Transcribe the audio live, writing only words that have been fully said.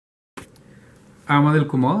I'm Anil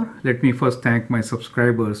Kumar. Let me first thank my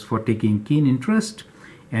subscribers for taking keen interest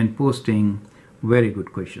and posting very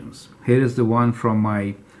good questions. Here is the one from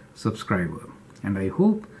my subscriber, and I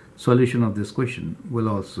hope solution of this question will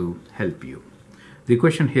also help you. The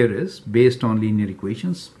question here is based on linear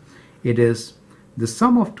equations. It is the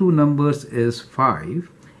sum of two numbers is 5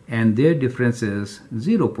 and their difference is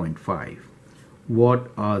 0.5. What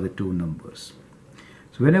are the two numbers?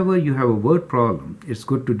 So whenever you have a word problem, it's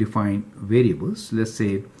good to define variables. Let's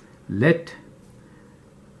say let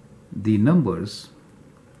the numbers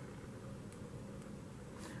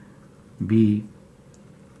be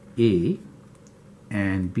A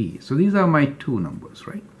and B. So these are my two numbers,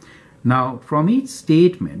 right? Now from each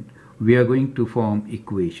statement we are going to form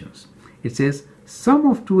equations. It says sum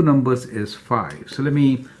of two numbers is 5. So let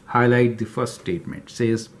me highlight the first statement. It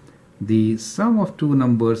says the sum of two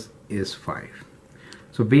numbers is 5.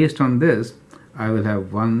 So based on this, I will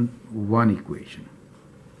have one equation.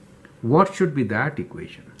 What should be that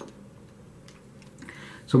equation?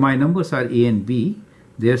 So my numbers are A and B.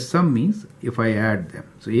 Their sum means if I add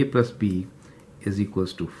them. So A plus B is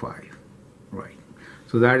equals to 5. Right.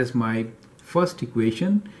 So that is my first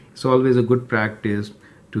equation. It's always a good practice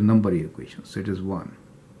to number your equations. So it is 1.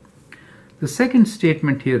 The second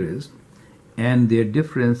statement here is, and their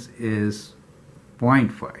difference is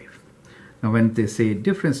 0.5. Now when they say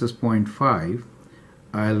difference is 0.5,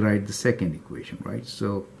 I'll write the second equation, right?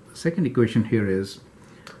 So the second equation here is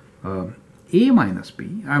A minus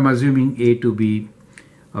B. I'm assuming A to be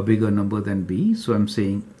a bigger number than B, so I'm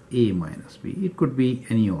saying A minus B. It could be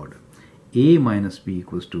any order. A minus B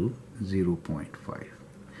equals to 0.5.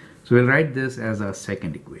 So we'll write this as our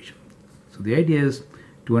second equation. So the idea is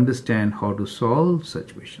to understand how to solve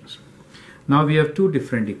such equations. Now we have two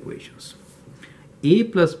different equations. A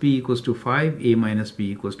plus B equals to 5, A minus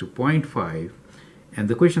B equals to 0.5, and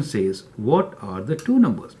the question says what are the two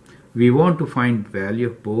numbers? We want to find value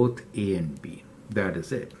of both A and B. That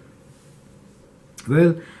is it.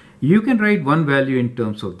 Well, you can write one value in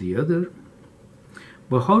terms of the other,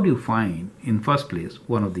 but how do you find in first place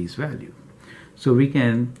one of these values? So we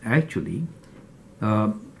can actually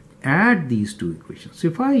add these two equations. So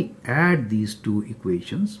if I add these two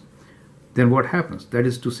equations, then what happens? That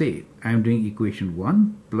is to say, I am doing equation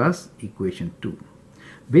 1 plus equation 2.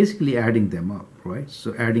 Basically adding them up, right?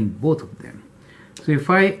 So adding both of them. So if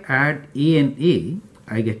I add A and A,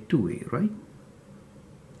 I get 2A, right?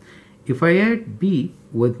 If I add B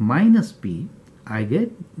with minus B, I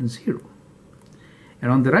get 0.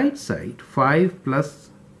 And on the right side, 5 plus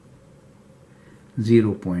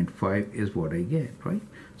 0.5 is what I get, right?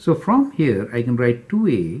 So from here, I can write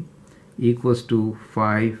 2A equals to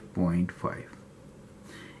 5.5.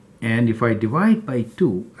 And if I divide by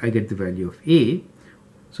 2, I get the value of A.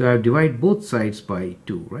 So I divide both sides by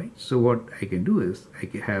 2, right? So what I can do is I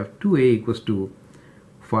can have 2A equals to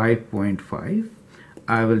 5.5.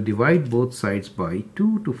 I will divide both sides by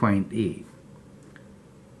 2 to find A.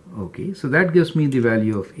 Okay, so that gives me the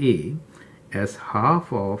value of A as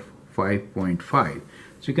half of 5.5.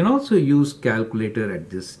 So you can also use calculator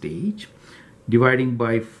at this stage. Dividing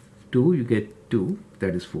by 2, you get 2,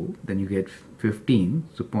 that is 4. Then you get 15,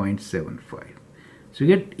 so 0.75. So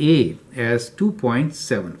you get A as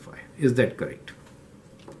 2.75. Is that correct?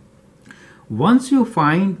 Once you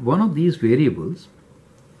find one of these variables,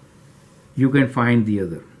 you can find the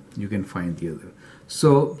other.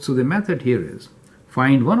 So the method here is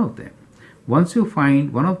find one of them. Once you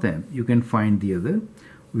find one of them, you can find the other.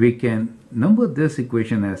 We can number this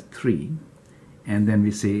equation as 3, and then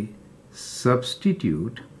we say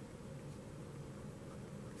substitute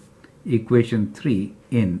equation 3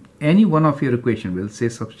 in any one of your equation. We'll say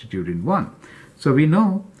substitute in 1. So we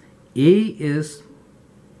know A is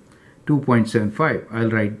 2.75. I'll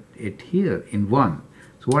write it here in 1.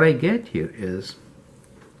 So what I get here is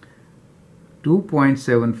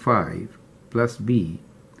 2.75 plus B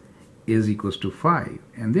is equals to 5,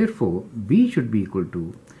 and therefore B should be equal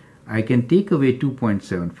to, I can take away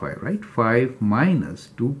 2.75, right? 5 minus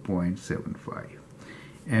 2.75.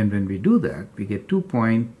 And when we do that, we get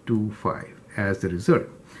 2.25 as the result.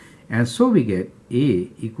 And so we get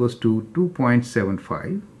A equals to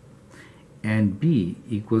 2.75 and B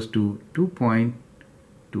equals to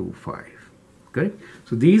 2.25. Correct?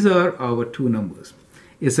 So these are our two numbers.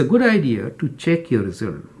 It's a good idea to check your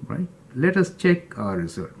result, right? Let us check our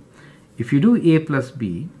result. If you do A plus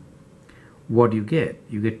B, what you get?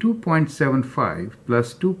 You get 2.75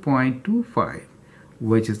 plus 2.25,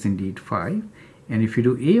 which is indeed 5. And if you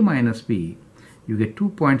do A minus B, you get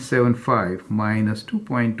 2.75 minus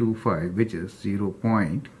 2.25, which is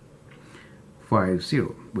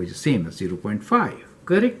 0.50, which is same as 0.5.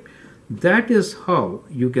 Correct? That is how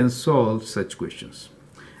you can solve such questions.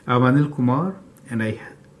 I'm Anil Kumar, and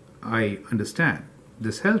I understand.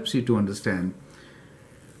 This helps you to understand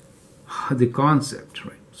the concept,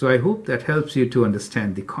 right? So I hope that helps you to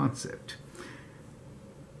understand the concept.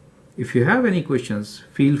 If you have any questions,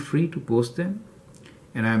 feel free to post them,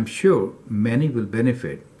 and I'm sure many will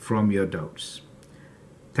benefit from your doubts.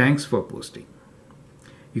 Thanks for posting.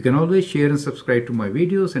 You can always share and subscribe to my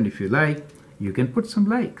videos, and if you like, you can put some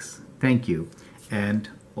likes. Thank you, and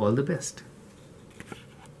all the best.